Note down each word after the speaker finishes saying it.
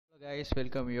Guys,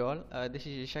 welcome you all. This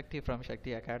is Shakti from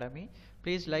Shakti Academy.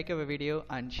 Please like our video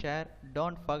and share.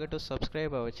 Don't forget to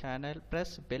subscribe our channel.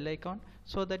 Press bell icon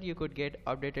so that you could get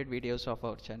updated videos of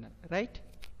our channel. Right?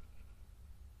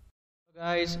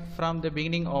 Guys, from the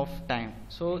beginning of time.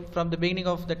 So from the beginning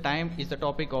of the time is the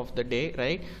topic of the day,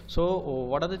 right? So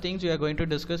what are the things we are going to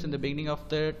discuss in the beginning of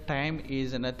the time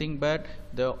is nothing but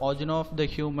the origin of the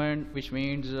human, which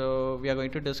means we are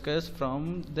going to discuss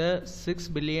from the 6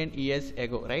 billion years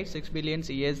ago, right? 6 billion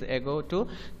years ago to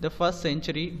the first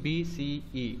century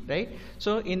BCE, right?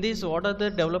 So in this, what are the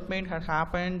development had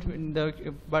happened in the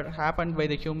happened by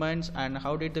the humans, and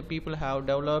how did the people have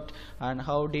developed, and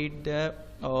how did the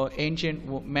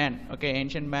ancient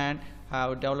man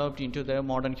have developed into the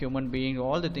modern human being.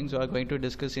 All the things we are going to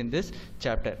discuss in this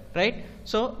chapter, right?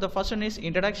 So the first one is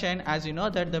introduction. As you know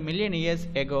that the million years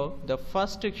ago, the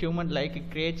first human-like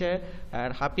creature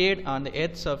had appeared on the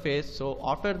earth's surface. So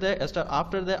after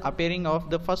the appearing of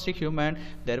the first human,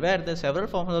 there were the several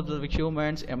forms of the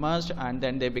humans emerged, and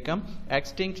then they become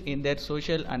extinct in their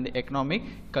social and the economic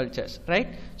cultures, right?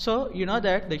 So you know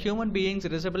that the human beings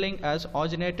resembling as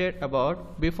originated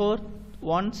about before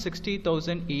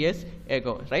 160,000 years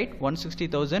ago, right?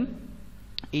 160,000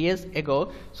 years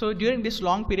ago. So during this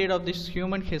long period of this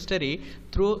human history,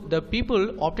 through the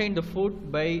people obtained the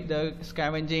food by the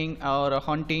scavenging or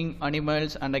hunting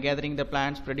animals and gathering the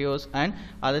plants produce and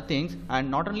other things. And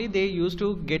not only they used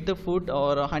to get the food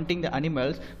or hunting the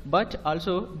animals, but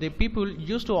also the people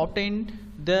used to obtain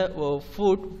the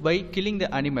food by killing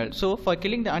the animals. So for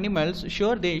killing the animals,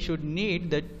 sure, they should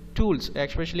need the tools,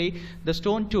 especially the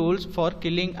stone tools for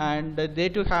killing, and they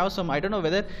to have some, I don't know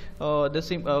whether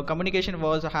the communication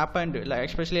was happened, like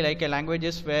especially like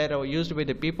languages were used by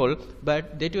the people,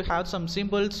 but they to have some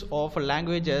symbols of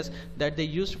languages that they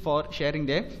used for sharing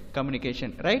their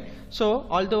communication, right? So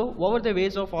although over the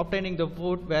ways of obtaining the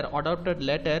food were adopted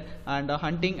later, and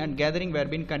hunting and gathering were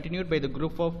being continued by the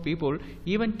group of people,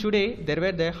 even today there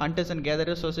were the hunters and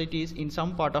gatherers societies in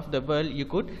some part of the world you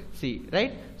could see,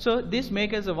 right? So this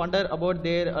makes us wonder about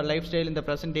their lifestyle in the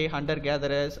present day, hunter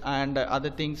gatherers and other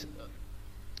things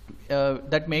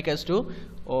that make us to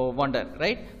wonder,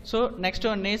 right? So next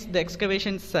one is the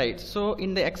excavation sites. So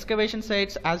in the excavation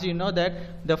sites, as you know that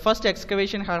the first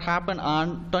excavation had happened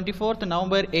on 24th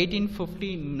November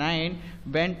 1859,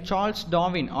 when Charles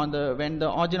Darwin when the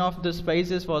Origin of the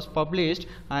Species was published,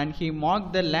 and he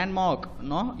marked the landmark,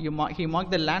 he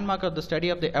marked the landmark of the study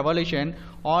of the evolution.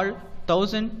 All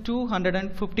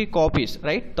 1250 copies,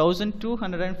 right?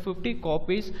 1250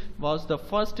 copies was the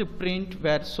first print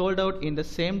were sold out in the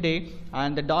same day,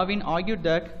 and the Darwin argued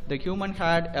that the human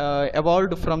had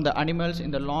evolved from the animals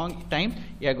in the long time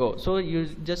ago. So you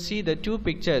just see the two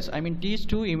pictures, I mean these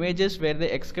two images were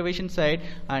the excavation site,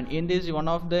 and in this one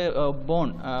of the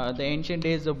bone, the ancient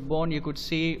days of bone you could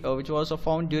see, which was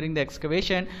found during the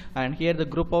excavation, and here the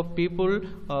group of people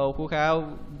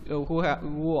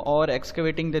who are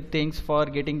excavating the things for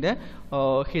getting the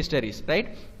histories, right?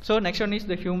 So next one is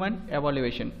the human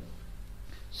evaluation.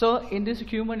 So in this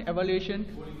human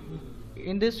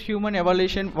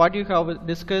evaluation, what you have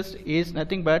discussed is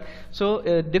nothing but, so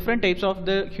different types of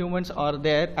the humans are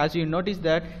there. As you notice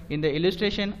that in the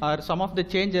illustration are some of the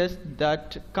changes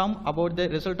that come about the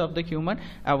result of the human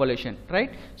evolution,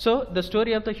 right? So the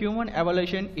story of the human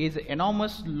evolution is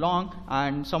enormous, long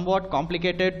and somewhat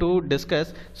complicated to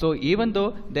discuss. So even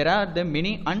though there are the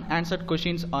many unanswered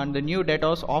questions on the new data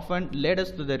often led us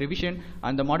to the revision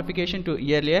and the modification to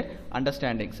earlier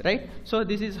understandings, right? So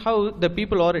this is how the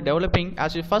people are developing.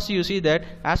 As you see that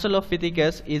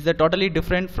Australopithecus is totally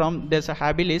different from this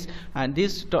habilis, and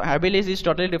this habilis is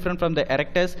totally different from the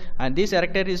erectus, and this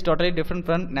erector is totally different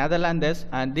from Netherlandus,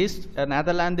 and this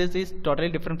Netherlandus is totally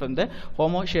different from the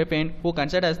Homo sapien, who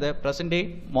considered as the present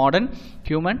day modern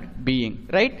human being,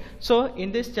 right? So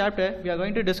in this chapter we are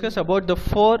going to discuss about the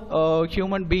four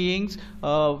human beings,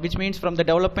 which means from the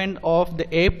development of the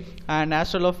ape and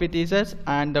Australopithecus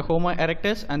and the Homo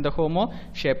erectus and the Homo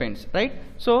sapiens, right?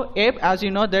 So ape, as you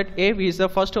know that ape is the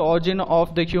first origin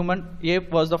of the human.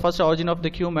 Ape was the first origin of the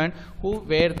human, who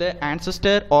were the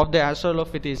ancestor of the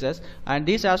Australopithecus, and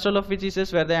these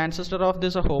Australopithecus were the ancestor of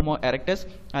this Homo erectus,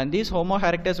 and this Homo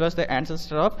erectus was the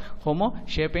ancestor of Homo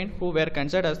sapien, who were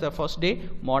considered as the first day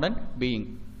modern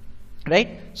being,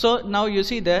 right? So now you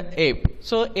see the ape.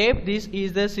 So ape, this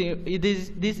is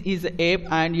the ape,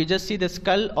 and you just see the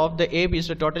skull of the ape is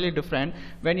totally different.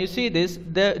 When you see this,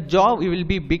 the jaw will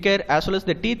be bigger as well as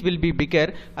the teeth will be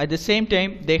bigger. At the same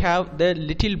time, they have the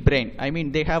little brain. I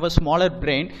mean, they have a smaller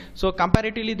brain. So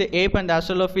comparatively, the ape and the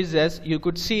Australopithecus, you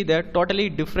could see they're totally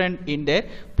different in their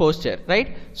posture,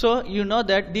 right? So you know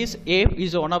that this ape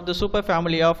is one of the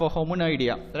superfamily of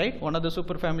Hominoidea, right? One of the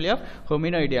superfamily of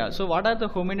Hominoidea. So what are the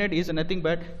hominid is nothing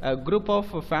but a group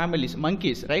of families,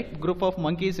 monkeys, right? Group of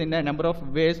monkeys in a number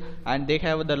of ways, and they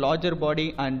have the larger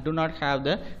body and do not have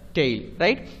the tail,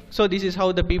 right? So this is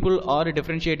how the people are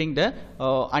differentiating the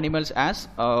animals as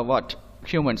what?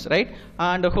 Humans, right?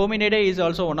 And Hominidae is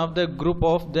also one of the group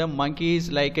of the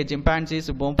monkeys like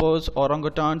chimpanzees, bonobos,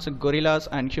 orangutans, gorillas,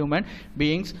 and human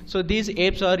beings. So these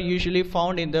apes are usually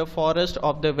found in the forest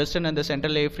of the western and the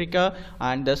central Africa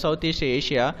and the Southeast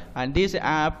Asia, and these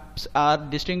apes are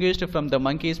distinguished from the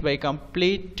monkeys by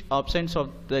complete absence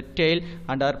of the tail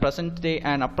and are presently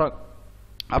an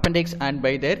appendix and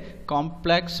by their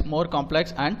more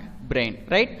complex and brain,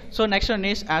 right? So next one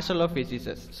is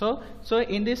Australopithecus. So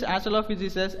in this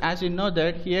Australopithecus, as you know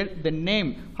that here the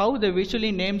name, how the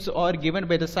visually names are given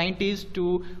by the scientists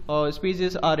to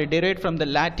species are derived from the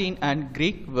Latin and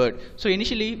Greek word. So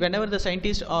initially, whenever the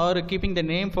scientists are keeping the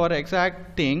name for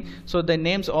exact thing, so the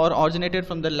names are originated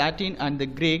from the Latin and the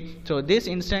Greek. So this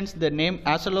instance, the name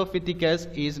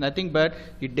Australopithecus is nothing but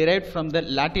it derived from the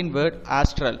Latin word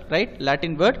astral, right?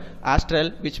 Latin word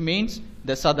astral, which means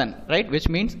the southern, right? Which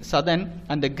means southern,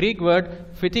 and the Greek word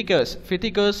phthicus.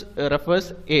 Phthicus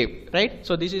refers ape, right?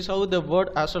 So this is how the word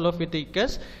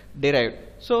Australopithecus derived.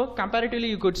 So comparatively,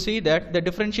 you could see that the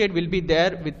differentiate will be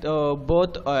there with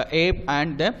both ape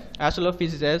and the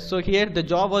Australopithecus. So here the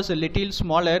jaw was a little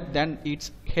smaller than its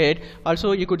head.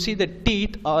 Also, you could see the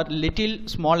teeth are little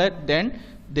smaller than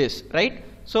this, right?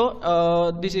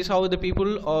 So this is how the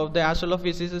people of the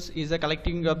Australopithecus is a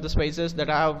collecting of the species that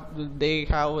they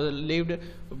have lived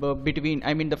between,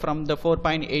 I mean, from the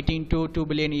 4.18 to 2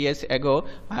 billion years ago,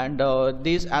 and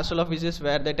these Australopithecus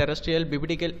were the terrestrial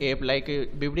bipedal ape. Like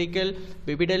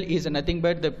bipedal is nothing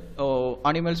but the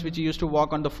animals which used to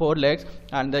walk on the four legs,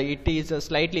 and it is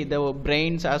slightly, the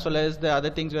brains as well as the other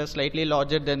things were slightly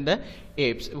larger than the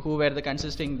apes, who were the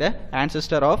consisting the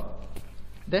ancestor of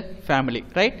the family,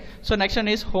 right? So next one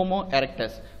is Homo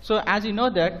erectus. So as you know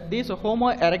that this Homo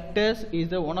erectus is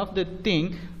the one of the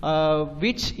thing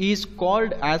which is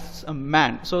called as a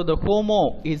man. So the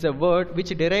Homo is a word which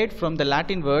derived from the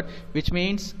Latin word which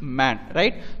means man,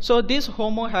 right? So this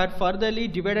Homo had furtherly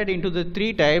divided into the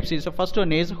three types. Is the first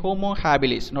one is Homo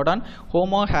habilis. Note on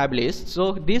Homo habilis.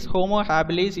 So this Homo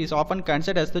habilis is often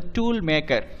considered as the tool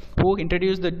maker who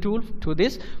introduced the tool to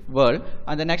this world,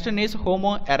 and the next one is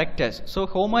Homo erectus. So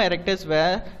Homo erectus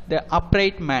were the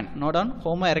upright man. Note on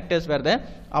Homo erectus were the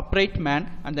upright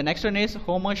man, and the next one is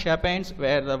Homo sapiens,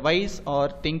 were the wise or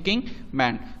thinking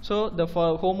man. So the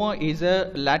Homo is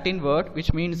a Latin word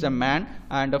which means the man,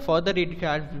 and further it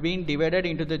has been divided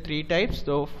into the three types.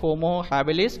 So Homo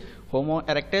habilis, Homo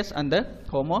erectus, and the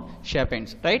Homo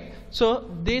sapiens, right? So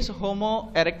these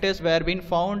Homo erectus were being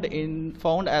found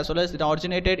as well as it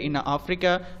originated in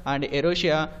Africa and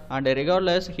Eurasia, and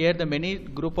regardless here the many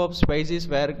group of species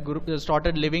were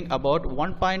started living about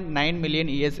 1.9 million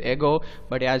years ago.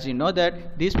 But as you know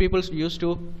that these people used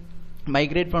to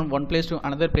migrate from one place to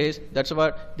another place. That's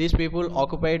what these people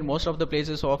occupied most of the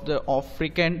places of the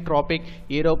African tropic,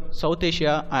 Europe, South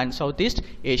Asia, and Southeast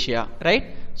Asia, right?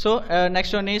 So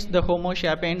next one is the Homo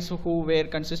sapiens, who were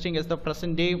consisting as the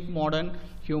present day modern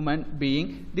human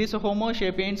being. These Homo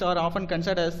sapiens are often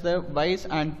considered as the wise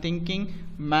and thinking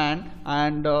man,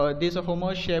 and these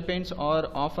Homo sapiens are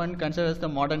often considered as the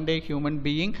modern day human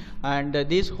being, and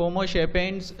these Homo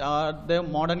sapiens are the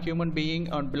modern human being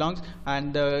belongs,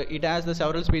 and it has the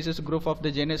several species group of the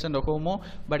genus and the Homo.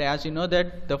 But as you know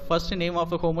that the first name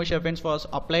of the Homo sapiens was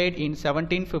applied in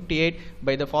 1758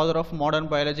 by the father of modern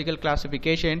biological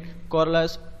classification,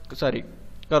 Carolus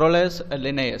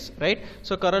Linnaeus, right?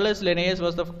 So Carolus Linnaeus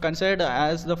was considered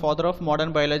as the father of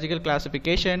modern biological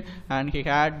classification, and he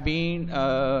had been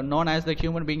known as the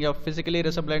human being of physically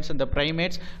resemblance in the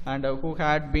primates, and who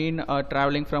had been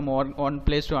traveling from one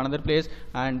place to another place,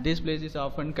 and this place is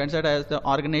often considered as the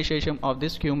organization of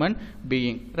this human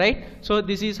being, right? So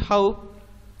this is how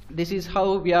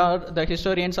the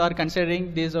historians are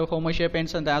considering these Homo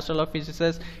sapiens and the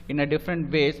Australopithecus in a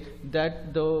different ways.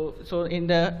 So in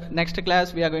the next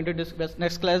class we are going to discuss.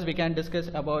 We can discuss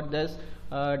about this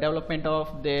development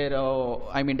of their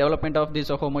development of these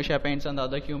Homo sapiens and the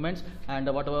other humans, and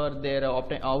whatever their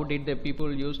how did the people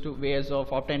use to ways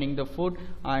of obtaining the food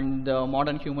and the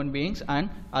modern human beings and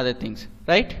other things,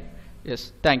 right?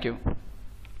 Yes, thank you.